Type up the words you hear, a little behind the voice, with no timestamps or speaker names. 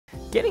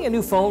Getting a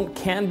new phone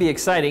can be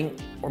exciting,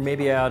 or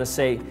maybe I ought to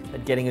say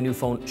that getting a new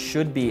phone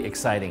should be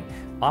exciting.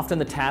 Often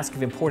the task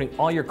of importing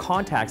all your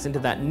contacts into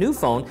that new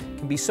phone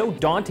can be so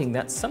daunting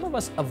that some of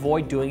us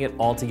avoid doing it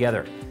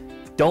altogether.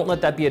 Don't let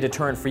that be a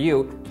deterrent for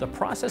you. The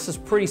process is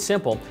pretty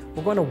simple.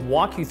 We're going to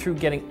walk you through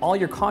getting all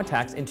your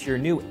contacts into your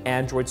new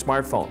Android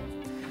smartphone.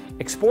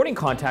 Exporting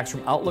contacts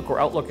from Outlook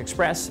or Outlook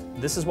Express,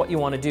 this is what you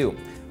want to do.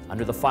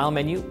 Under the File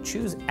menu,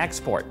 choose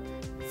Export.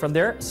 From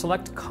there,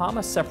 select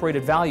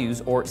comma-separated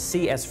values or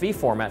CSV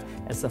format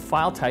as the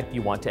file type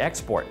you want to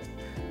export.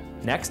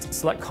 Next,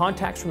 select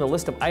contacts from the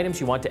list of items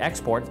you want to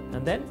export,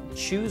 and then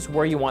choose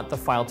where you want the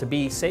file to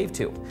be saved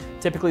to.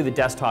 Typically, the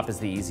desktop is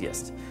the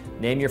easiest.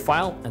 Name your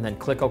file, and then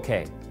click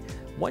OK.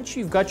 Once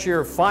you've got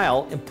your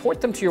file,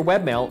 import them to your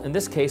webmail. In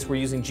this case, we're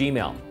using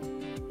Gmail.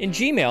 In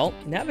Gmail,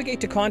 navigate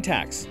to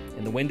Contacts.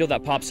 In the window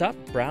that pops up,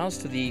 browse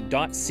to the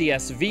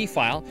 .csv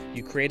file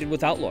you created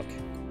with Outlook.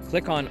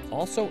 Click on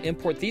Also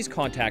Import These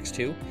Contacts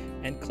To,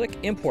 and click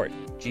Import.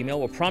 Gmail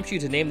will prompt you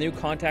to name the new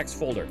Contacts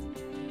folder.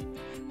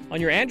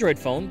 On your Android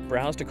phone,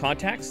 browse to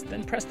Contacts,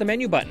 then press the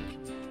menu button.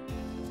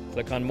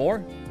 Click on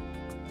More,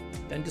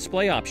 then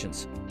Display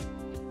Options.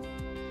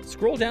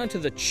 Scroll down to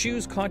the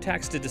Choose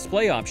Contacts to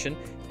Display option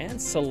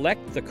and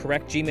select the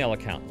correct Gmail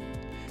account.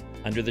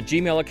 Under the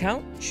Gmail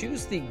account,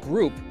 choose the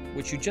group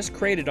which you just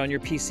created on your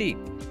PC.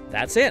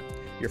 That's it!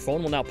 Your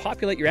phone will now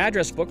populate your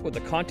address book with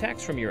the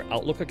contacts from your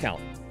Outlook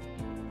account.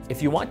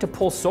 If you want to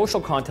pull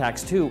social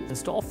contacts too,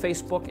 install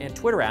Facebook and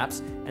Twitter apps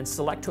and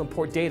select to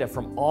import data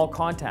from all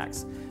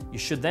contacts. You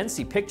should then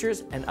see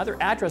pictures and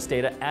other address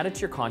data added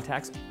to your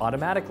contacts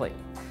automatically.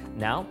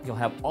 Now, you'll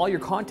have all your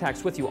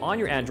contacts with you on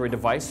your Android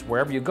device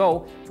wherever you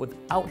go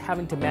without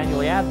having to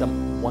manually add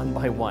them one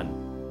by one.